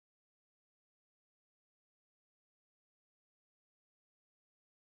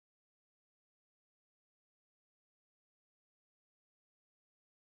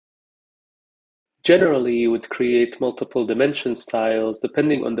Generally, you would create multiple dimension styles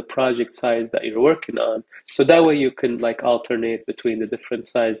depending on the project size that you're working on. So that way you can like alternate between the different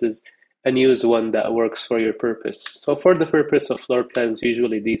sizes and use one that works for your purpose. So for the purpose of floor plans,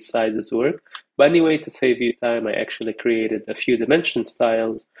 usually these sizes work. But anyway, to save you time, I actually created a few dimension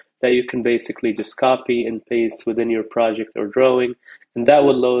styles that you can basically just copy and paste within your project or drawing. And that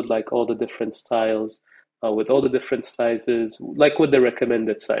will load like all the different styles with all the different sizes, like with the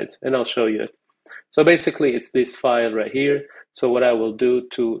recommended size. And I'll show you it. So basically it's this file right here. So what I will do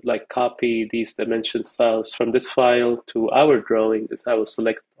to like copy these dimension styles from this file to our drawing is I will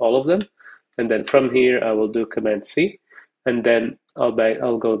select all of them. And then from here, I will do Command C. And then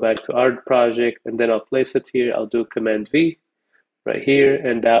I'll go back to our project and then I'll place it here. I'll do Command V right here,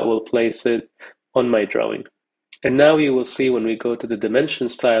 and that will place it on my drawing. And now you will see when we go to the Dimension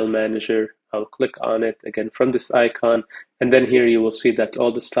Style Manager, I'll click on it again from this icon, and then here you will see that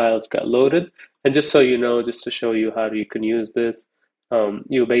all the styles got loaded. And just so you know, just to show you how you can use this,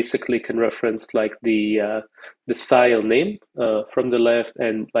 you basically can reference like the style name from the left,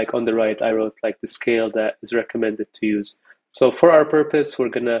 and like on the right, I wrote like the scale that is recommended to use. So for our purpose,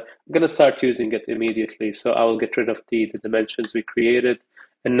 I'm gonna start using it immediately. So I will get rid of the dimensions we created,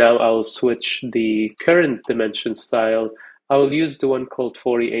 and now I'll switch the current dimension style. I will use the one called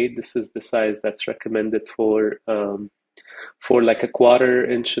 48. This is the size that's recommended for like a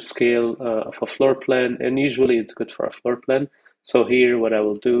quarter-inch scale of a floor plan, and usually it's good for a floor plan. So here, what I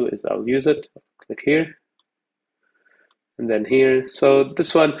will do is I'll use it. Click here, and then here. So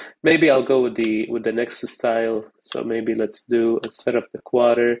this one, maybe I'll go with the next style. So maybe let's do, instead of the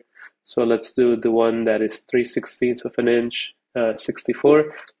quarter, so let's do the one that is 3/16 of an inch,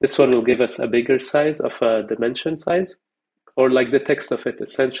 64. This one will give us a bigger size of a dimension size, or like the text of it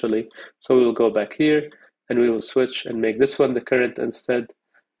essentially. So we will go back here and we will switch and make this one the current instead.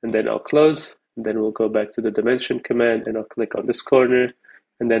 And then I'll close, and then we'll go back to the dimension command and I'll click on this corner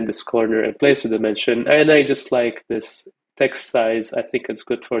and then this corner and place a dimension. And I just like this text size. I think it's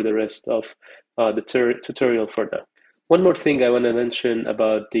good for the rest of the tutorial for now. One more thing I want to mention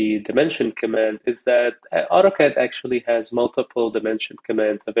about the dimension command is that AutoCAD actually has multiple dimension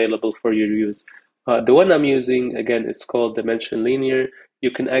commands available for your use. The one I'm using, again, is called Dimension Linear.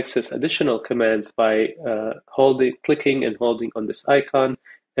 You can access additional commands by clicking and holding on this icon,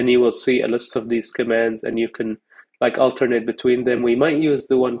 and you will see a list of these commands, and you can like alternate between them. We might use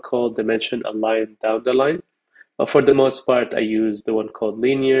the one called Dimension Align down the line. For the most part, I use the one called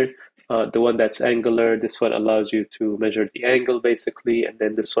Linear. The one that's angular, this one allows you to measure the angle basically, and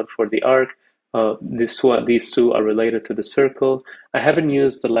then this one for the arc. These two are related to the circle. I haven't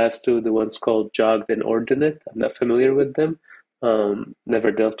used the last two, the ones called jogged and ordinate. I'm not familiar with them.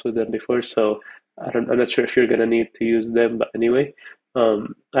 Never dealt with them before, so I'm not sure if you're gonna need to use them, but anyway,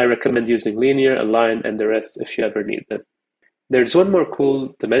 I recommend using linear, align, and the rest if you ever need them. There's one more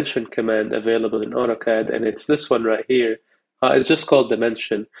cool dimension command available in AutoCAD, and it's this one right here. It's just called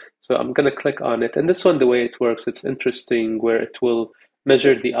dimension. So I'm gonna click on it, and this one, the way it works, it's interesting where it will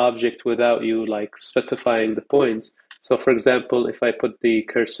measure the object without you like specifying the points. So for example, if I put the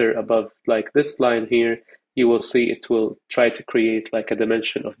cursor above like this line here, you will see it will try to create like a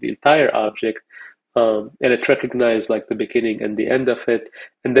dimension of the entire object. And it recognizes like the beginning and the end of it.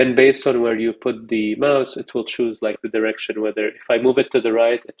 And then based on where you put the mouse, it will choose like the direction, whether if I move it to the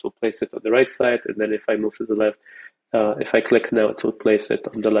right, it will place it on the right side. And then if I move to the left, if I click now, it will place it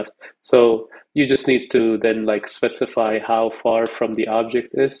on the left. So you just need to then like specify how far from the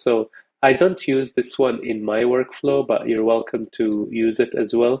object is. So I don't use this one in my workflow, but you're welcome to use it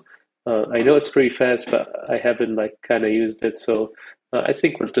as well. I know it's pretty fast, but I haven't like kind of used it. So I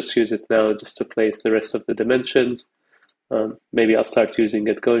think we'll just use it now just to place the rest of the dimensions. Maybe I'll start using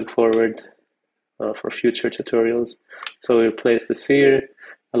it going forward for future tutorials. So we'll place this here.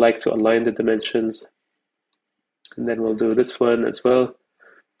 I like to align the dimensions. And then we'll do this one as well.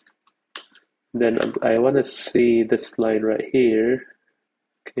 Then I want to see this line right here.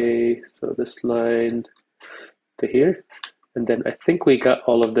 Okay, so this line to here. And then I think we got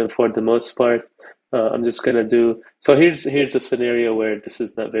all of them for the most part. I'm just gonna do, so here's a scenario where this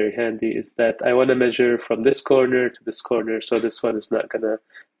is not very handy, is that I want to measure from this corner to this corner, so this one is not gonna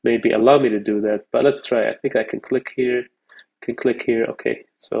maybe allow me to do that, but let's try. I think I can click here, okay,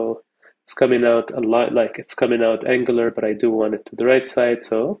 so it's coming out a lot, like it's coming out angular, but I do want it to the right side,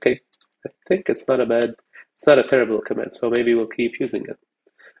 so okay, I think it's not a terrible command, so maybe we'll keep using it.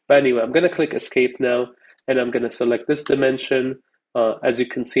 But anyway, I'm gonna click escape now, and I'm gonna select this dimension. As you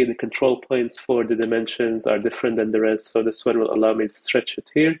can see, the control points for the dimensions are different than the rest, so this one will allow me to stretch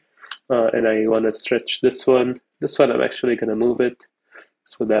it here. And I want to stretch this one. This one, I'm actually going to move it,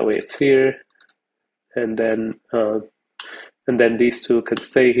 so that way it's here. and then these two can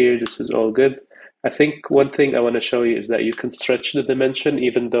stay here. This is all good. I think one thing I want to show you is that you can stretch the dimension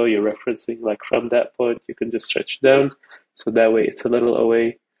even though you're referencing like from that point. You can just stretch down, so that way it's a little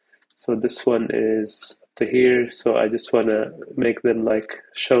away. So this one is to here. So I just want to make them like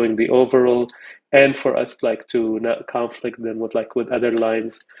showing the overall, and for us like to not conflict them with like with other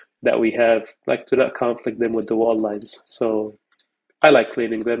lines that we have, like to not conflict them with the wall lines. So I like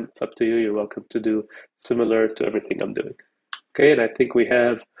cleaning them. It's up to you. You're welcome to do similar to everything I'm doing. Okay, and I think we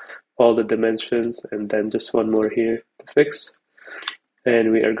have all the dimensions, and then just one more here to fix,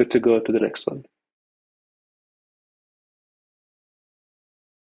 and we are good to go to the next one.